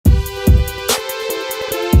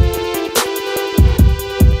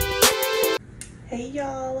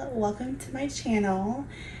welcome to my channel.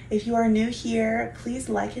 If you are new here, please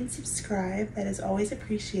like and subscribe. That is always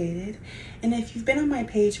appreciated. And if you've been on my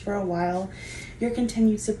page for a while, your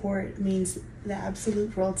continued support means the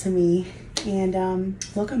absolute world to me. And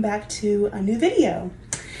welcome back to a new video.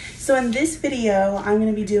 So in this video, I'm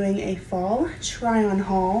going to be doing a fall try-on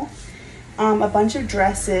haul. A bunch of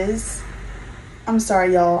dresses. I'm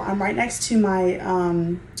sorry, y'all. I'm right next to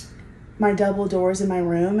my my double doors in my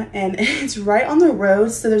room, and it's right on the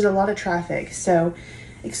road, so there's a lot of traffic, so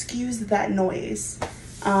excuse that noise.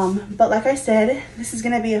 But like I said, this is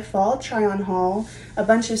gonna be a fall try-on haul, a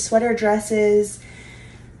bunch of sweater dresses,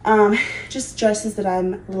 just dresses that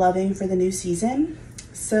I'm loving for the new season.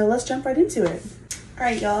 So let's jump right into it. All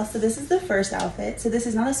right, y'all, so this is the first outfit. So this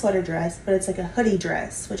is not a sweater dress, but it's like a hoodie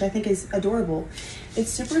dress, which I think is adorable.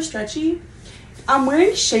 It's super stretchy. I'm wearing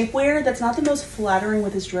shapewear that's not the most flattering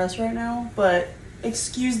with this dress right now, but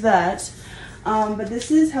excuse that. But this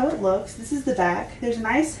is how it looks. This is the back. There's a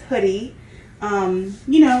nice hoodie. You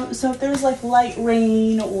know, so if there's like light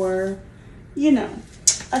rain or, you know,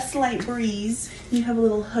 a slight breeze, you have a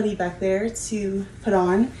little hoodie back there to put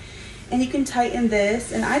on. And you can tighten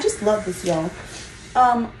this, and I just love this, y'all.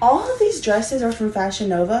 All of these dresses are from Fashion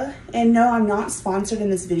Nova, and no, I'm not sponsored in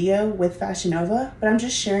this video with Fashion Nova, but I'm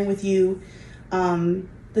just sharing with you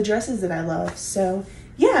the dresses that I love. So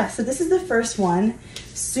yeah, so this is the first one.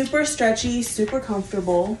 Super stretchy, super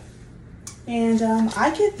comfortable, and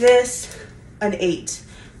I give this an 8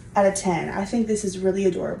 out of 10. I think this is really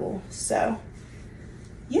adorable. So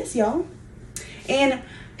yes, y'all. And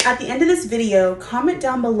at the end of this video, comment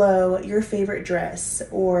down below your favorite dress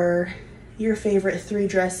or your favorite 3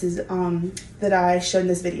 dresses that I showed in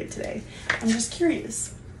this video today. I'm just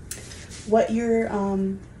curious what your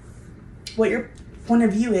point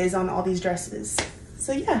of view is on all these dresses.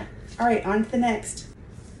 So yeah, all right, on to the next.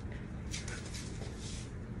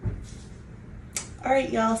 All right,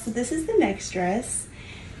 y'all, so this is the next dress.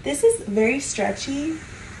 This is very stretchy,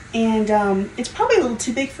 and it's probably a little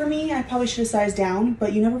too big for me. I probably should have sized down,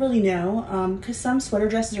 but you never really know, because some sweater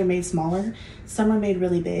dresses are made smaller, some are made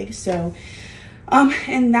really big. So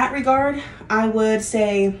in that regard, I would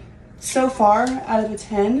say so far out of a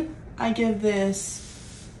 10, I give this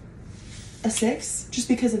a 6 just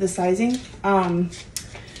because of the sizing.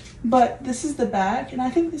 But this is the back, and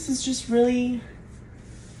I think this is just really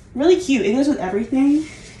cute. It goes with everything,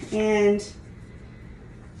 and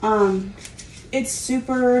it's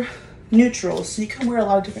super neutral, so you can wear a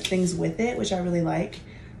lot of different things with it, which I really like.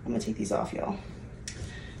 I'm gonna take these off, y'all.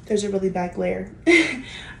 There's a really bad glare.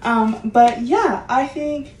 But yeah, I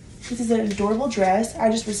think this is an adorable dress. I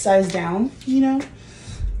just would size down, you know.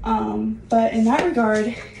 But in that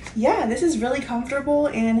regard, yeah, this is really comfortable,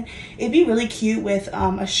 and it'd be really cute with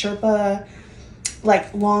a Sherpa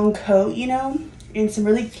like long coat, you know, and some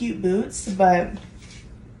really cute boots. But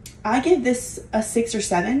I give this a 6 or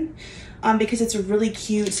 7 because it's a really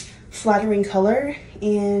cute, flattering color.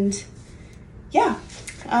 And yeah,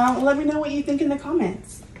 let me know what you think in the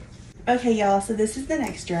comments. Okay, y'all, so this is the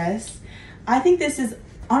next dress. I think this is,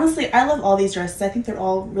 honestly, I love all these dresses. I think they're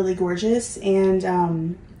all really gorgeous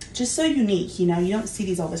and just so unique, you know, you don't see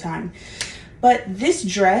these all the time. But this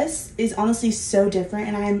dress is honestly so different,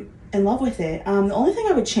 and I'm in love with it. The only thing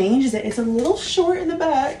I would change is that it's a little short in the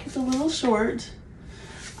back. It's a little short.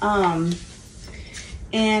 And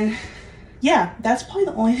yeah, that's probably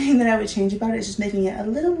the only thing that I would change about it, is just making it a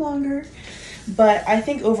little longer. But I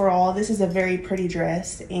think overall, this is a very pretty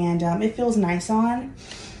dress, and it feels nice on.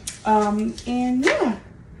 And yeah,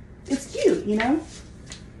 it's cute, you know?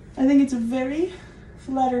 I think it's very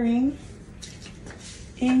flattering.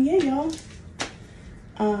 And yeah, y'all,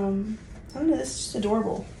 I don't know, this is just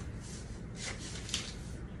adorable.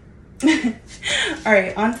 All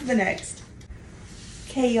right, on to the next.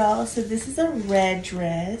 Okay, y'all, so this is a red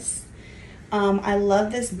dress. I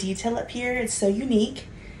love this detail up here. It's so unique,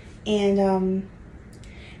 and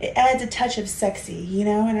it adds a touch of sexy, you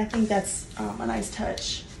know, and I think that's a nice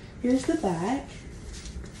touch. Here's the back.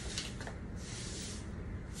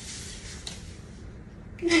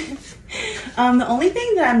 The only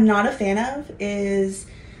thing that I'm not a fan of is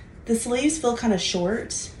the sleeves feel kind of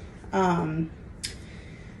short.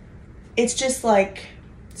 It's just like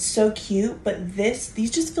so cute, but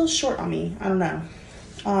these just feel short on me. I don't know.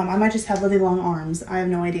 I might just have really long arms. I have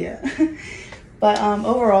no idea. But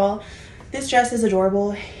overall, this dress is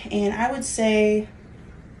adorable, and I would say,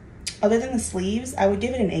 other than the sleeves, I would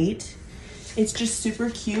give it an 8. It's just super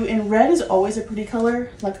cute, and red is always a pretty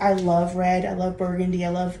color. Like, I love red, I love burgundy, I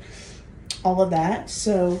love all of that.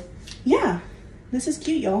 So yeah, this is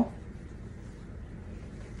cute, y'all.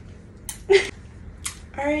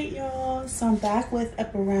 All right, y'all, so I'm back with a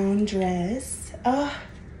brown dress. Oh,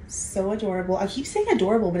 so adorable. I keep saying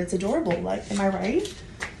adorable, but it's adorable. Like, am I right?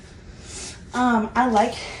 I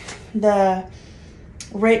like the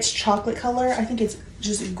rich chocolate color. I think it's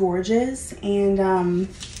just gorgeous. And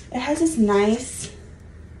it has this nice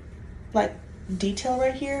like detail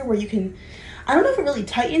right here where you can, I don't know if it really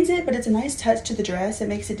tightens it, but it's a nice touch to the dress. It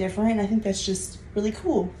makes it different. And I think that's just really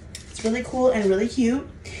cool. It's really cool and really cute.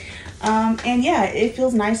 And yeah, it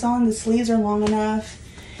feels nice on. The sleeves are long enough.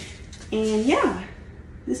 And yeah,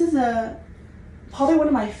 this is probably one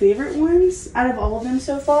of my favorite ones out of all of them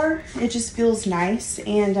so far. It just feels nice.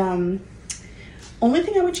 And only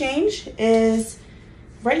thing I would change is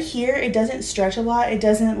right here, it doesn't stretch a lot. It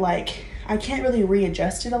doesn't like, I can't really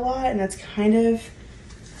readjust it a lot, and that's kind of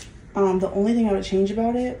the only thing I would change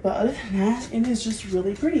about it. But other than that, it is just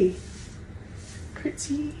really pretty.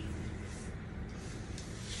 Pretty.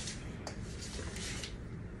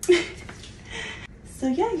 So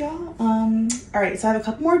yeah, y'all, all right, so I have a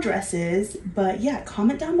couple more dresses, but yeah,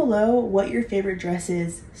 comment down below what your favorite dress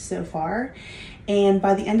is so far. And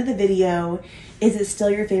by the end of the video, is it still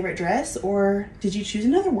your favorite dress, or did you choose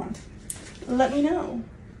another one? Let me know.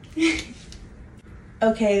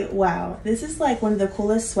 Okay, wow, this is like one of the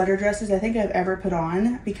coolest sweater dresses I think I've ever put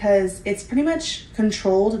on, because it's pretty much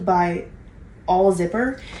controlled by all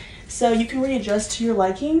zipper, so you can readjust to your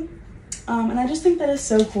liking. And I just think that is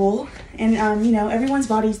so cool. And you know, everyone's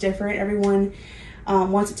body's different. Everyone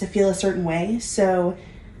wants it to feel a certain way. So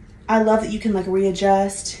I love that you can like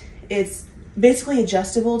readjust. It's basically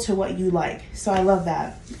adjustable to what you like. So I love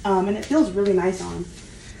that. And it feels really nice on.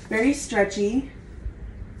 Very stretchy.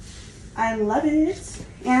 I love it.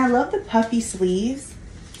 And I love the puffy sleeves.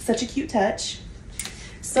 Such a cute touch.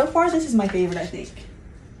 So far, this is my favorite, I think.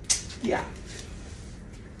 Yeah.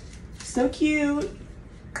 So cute.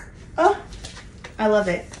 Oh, I love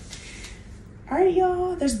it. All right,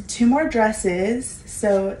 y'all, there's 2 more dresses,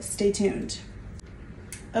 so stay tuned.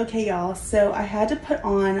 Okay, y'all, so I had to put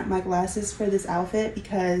on my glasses for this outfit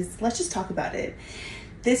because let's just talk about it.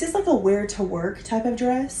 This is like a wear to work type of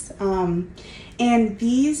dress. And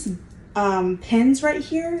these pins right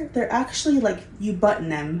here, they're actually like, you button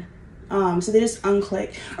them. So they just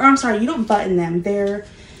unclick, or I'm sorry, you don't button them.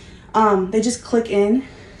 They just click in.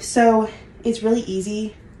 So it's really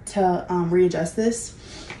easy to readjust this.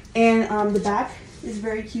 And the back is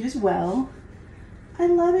very cute as well. I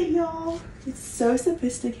love it, y'all. It's so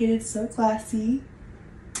sophisticated, so classy.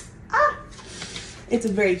 Ah! It's a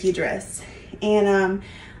very cute dress. And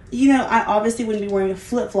you know, I obviously wouldn't be wearing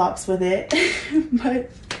flip-flops with it,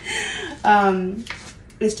 but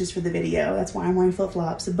it's just for the video. That's why I'm wearing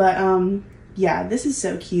flip-flops. But yeah, this is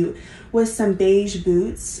so cute with some beige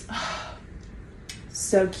boots.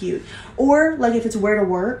 So cute. Or like if it's wear to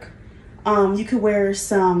work, you could wear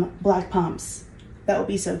some black pumps. That would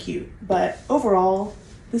be so cute. But overall,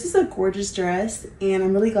 this is a gorgeous dress, and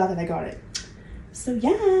I'm really glad that I got it. So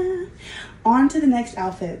yeah, on to the next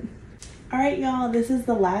outfit. All right, y'all, this is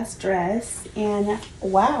the last dress, and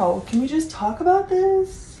wow, can we just talk about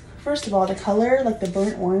this? First of all, the color, like the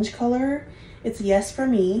burnt orange color, it's yes for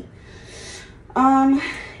me.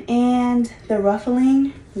 And the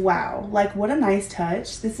ruffling, wow, like what a nice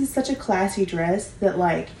touch. This is such a classy dress that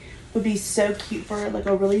like would be so cute for like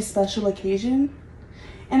a really special occasion.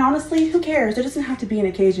 And honestly, who cares? There doesn't have to be an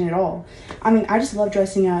occasion at all. I mean, I just love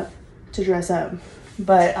dressing up to dress up.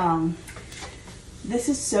 But this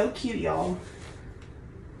is so cute, y'all.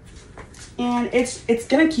 And it's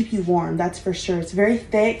gonna keep you warm, that's for sure. It's very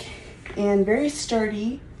thick and very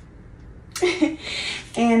sturdy.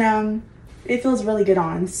 And it feels really good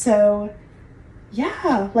on. So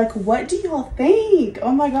yeah, like what do y'all think?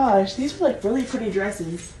 Oh my gosh, these are like really pretty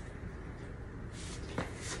dresses.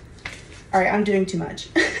 All right, I'm doing too much.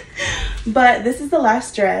 But this is the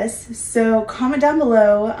last dress. So comment down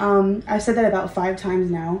below. I've said that about 5 times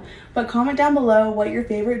now, but comment down below what your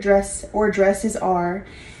favorite dress or dresses are.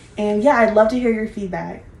 And yeah, I'd love to hear your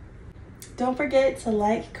feedback. Don't forget to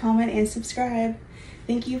like, comment, and subscribe.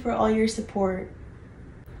 Thank you for all your support.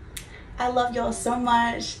 I love y'all so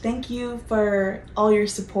much. Thank you for all your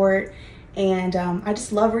support. And I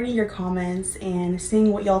just love reading your comments and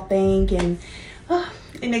seeing what y'all think, and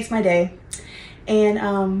it makes my day.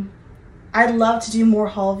 And I'd love to do more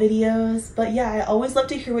haul videos, but yeah, I always love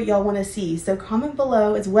to hear what y'all want to see. So comment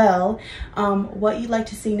below as well what you'd like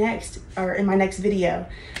to see next, or in my next video.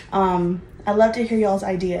 I'd love to hear y'all's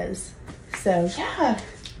ideas. So yeah,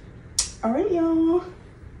 all right, y'all.